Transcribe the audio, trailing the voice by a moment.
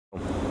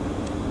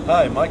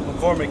Hi, Mike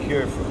McCormick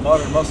here from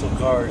Modern Muscle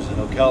Cars in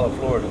Ocala,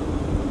 Florida.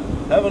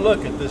 Have a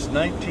look at this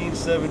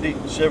 1970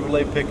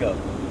 Chevrolet Pickup.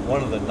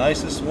 One of the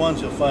nicest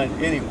ones you'll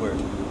find anywhere.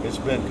 It's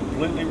been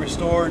completely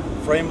restored,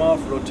 frame off,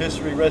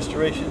 rotisserie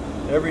restoration.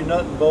 Every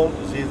nut and bolt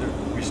is either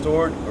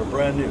restored or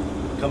brand new.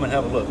 Come and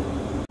have a look.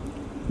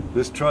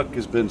 This truck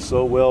has been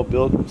so well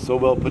built, so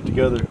well put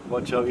together.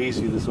 Watch how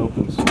easy this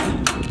opens.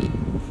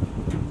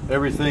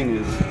 Everything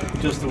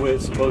is just the way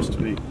it's supposed to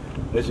be.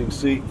 As you can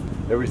see,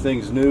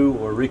 everything's new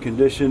or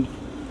reconditioned.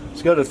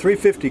 It's got a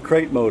 350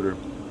 crate motor,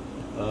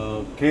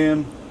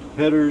 cam,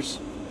 headers,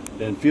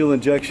 and fuel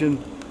injection.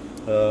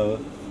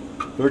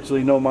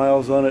 Virtually no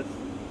miles on it.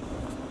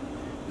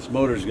 This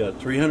motor's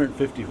got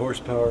 350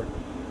 horsepower.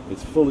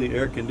 It's fully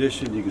air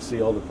conditioned. You can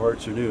see all the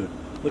parts are new.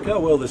 Look how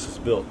well this is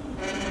built.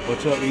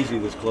 Watch how easy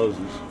this closes.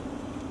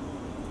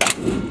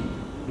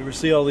 You ever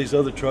see all these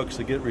other trucks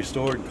that get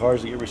restored,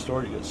 cars that get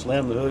restored, you can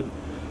slam the hood?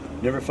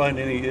 Never find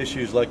any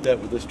issues like that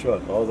with this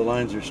truck. All the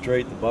lines are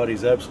straight, the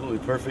body's absolutely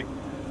perfect.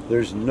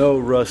 There's no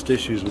rust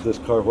issues with this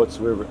car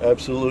whatsoever.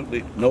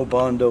 Absolutely no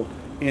Bondo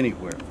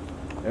anywhere.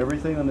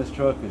 Everything on this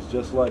truck is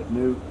just like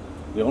new.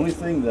 The only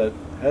thing that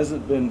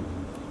hasn't been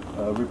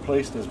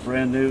replaced as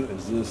brand new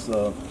is this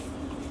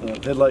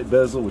headlight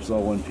bezel, which is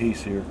all one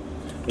piece here.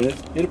 And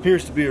it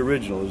appears to be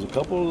original. There's a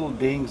couple of little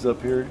dings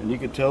up here, and you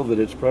can tell that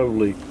it's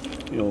probably,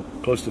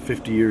 close to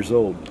 50 years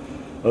old.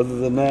 Other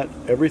than that,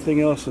 everything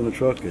else in the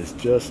truck is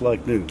just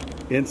like new.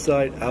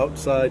 Inside,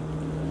 outside,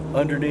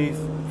 underneath,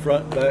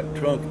 front, back,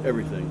 trunk,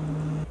 everything.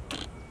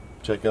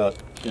 Check out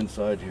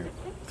inside here.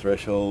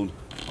 Threshold,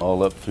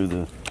 all up through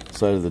the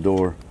side of the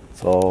door.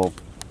 It's all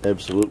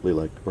absolutely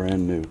like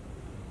brand new.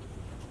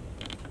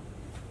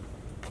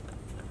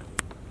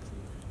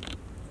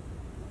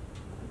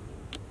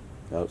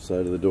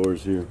 Outside of the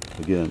doors here,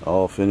 again,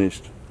 all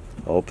finished,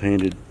 all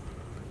painted,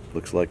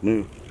 looks like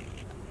new.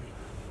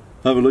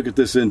 Have a look at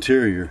this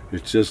interior.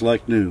 It's just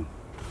like new.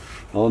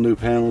 All new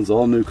panels,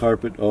 all new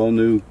carpet, all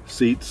new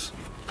seats.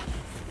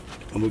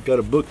 And we've got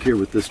a book here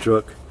with this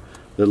truck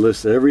that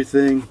lists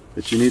everything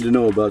that you need to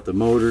know about the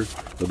motor,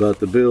 about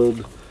the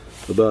build,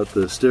 about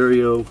the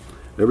stereo,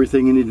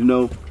 everything you need to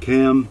know.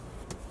 Cam,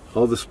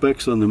 all the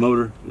specs on the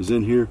motor is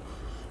in here.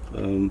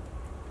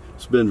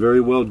 It's been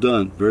very well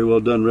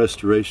done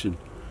restoration.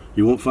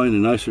 You won't find a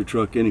nicer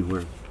truck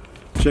anywhere.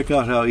 Check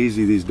out how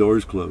easy these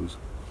doors close.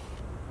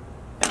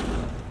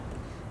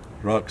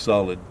 Rock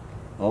solid.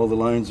 All the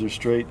lines are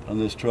straight on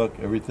this truck.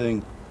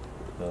 Everything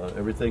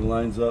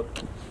lines up.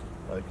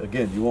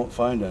 Again, you won't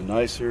find a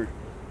nicer.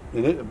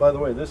 And by the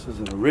way, this is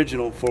an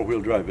original four-wheel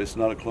drive. It's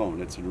not a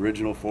clone. It's an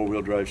original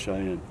four-wheel drive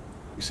Cheyenne.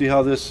 You see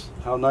how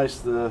nice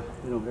the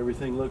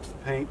everything looks. The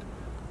paint,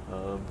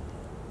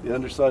 the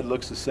underside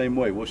looks the same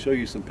way. We'll show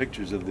you some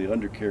pictures of the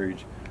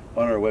undercarriage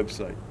on our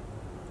website.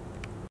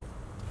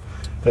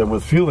 And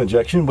with fuel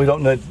injection, we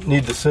don't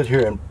need to sit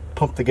here and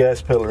pump the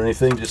gas pedal or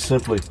anything. Just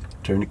simply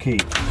turn the key.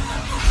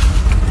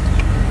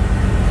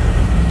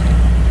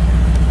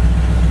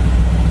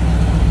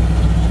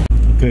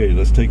 Okay,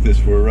 let's take this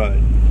for a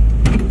ride.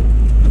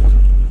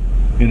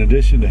 In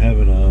addition to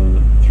having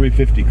a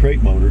 350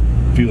 crate motor,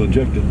 fuel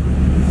injected,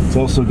 it's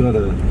also got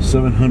a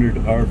 700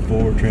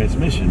 R4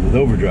 transmission with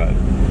overdrive.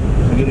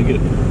 I'm going to get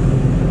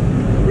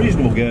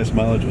reasonable gas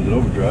mileage with an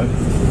overdrive.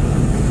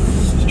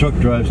 This truck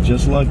drives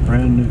just like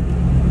brand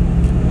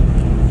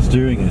new.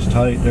 Steering is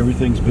tight,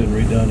 everything's been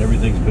redone,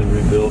 everything's been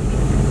rebuilt.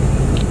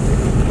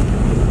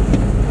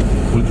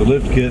 With the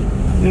lift kit,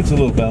 it's a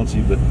little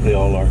bouncy, but they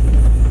all are.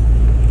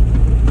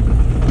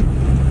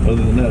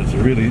 Other than that, it's a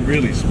really,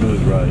 really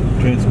smooth ride.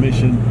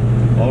 Transmission,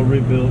 all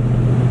rebuilt,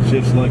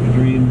 shifts like a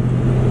dream.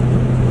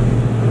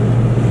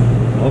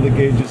 All the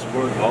gauges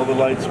work, all the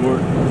lights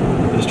work.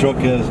 This truck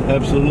has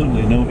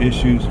absolutely no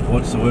issues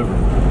whatsoever.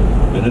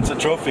 And it's a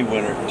trophy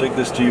winner. Take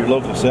this to your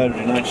local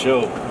Saturday night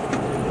show,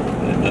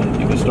 and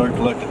you can start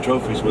collecting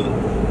trophies with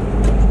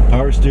it.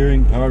 Power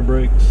steering, power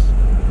brakes.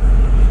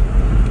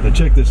 Now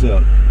check this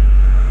out.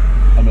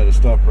 I'm at a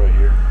stop right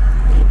here.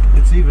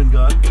 It's even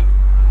got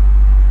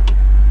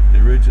the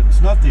original. It's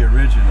not the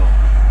original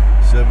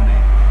 70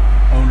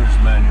 owner's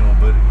manual,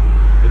 but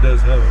it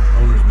does have an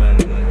owner's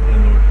manual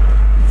in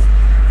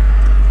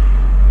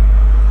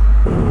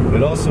there.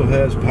 It also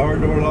has power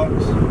door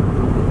locks,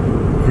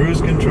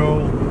 cruise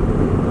control.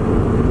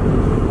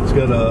 It's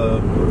got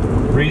a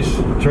Reese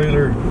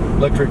trailer,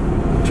 electric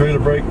trailer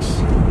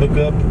brakes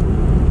hookup.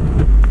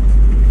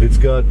 It's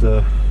got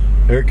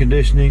air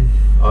conditioning,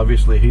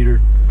 obviously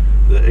heater.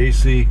 The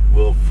AC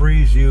will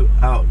freeze you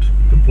out,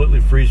 completely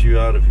freeze you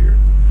out of here.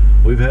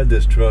 We've had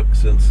this truck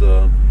since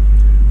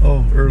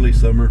early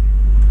summer.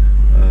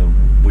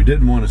 We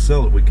didn't want to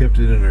sell it. We kept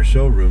it in our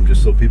showroom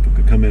just so people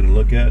could come in and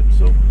look at it.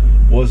 So it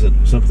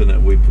wasn't something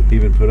that we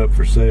even put up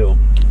for sale.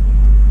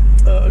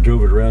 I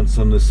drove it around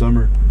some this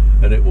summer,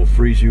 and it will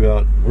freeze you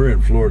out. We're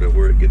in Florida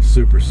where it gets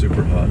super,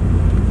 super hot.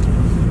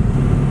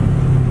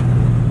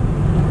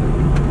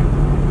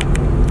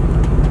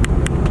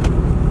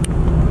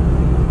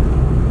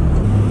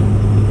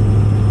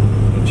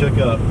 Check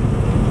out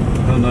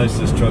how nice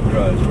this truck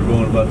drives. We're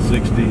going about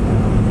 60,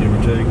 give or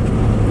overtake.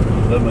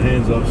 Let my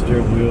hands off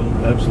steering wheel.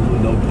 Absolutely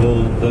no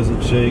pull.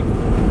 Doesn't shake.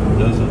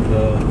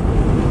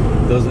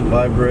 Doesn't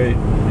vibrate.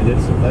 And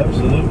it's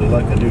absolutely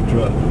like a new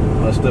truck.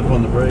 I step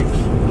on the brakes,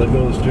 let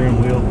go of the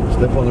steering wheel,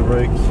 step on the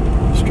brakes,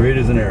 straight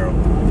as an arrow.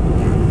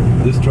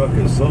 This truck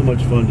is so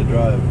much fun to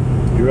drive.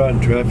 You're out in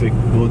traffic,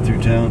 going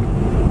through town,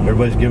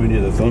 everybody's giving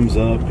you the thumbs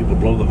up, people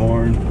blow the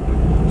horn.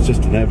 It's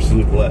just an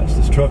absolute blast.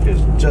 This truck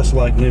is just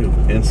like new,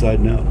 inside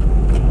and out.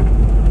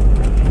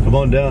 Come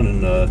on down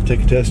and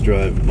take a test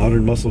drive.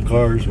 Modern Muscle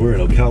Cars. We're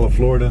in Ocala,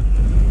 Florida.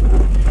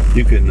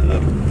 You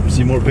can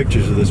see more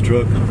pictures of this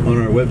truck on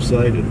our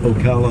website at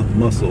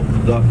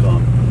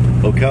ocalamuscle.com.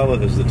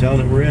 Ocala is the town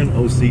that we're in,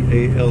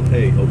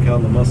 O-C-A-L-A,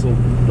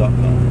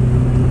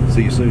 ocalamuscle.com.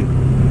 See you soon.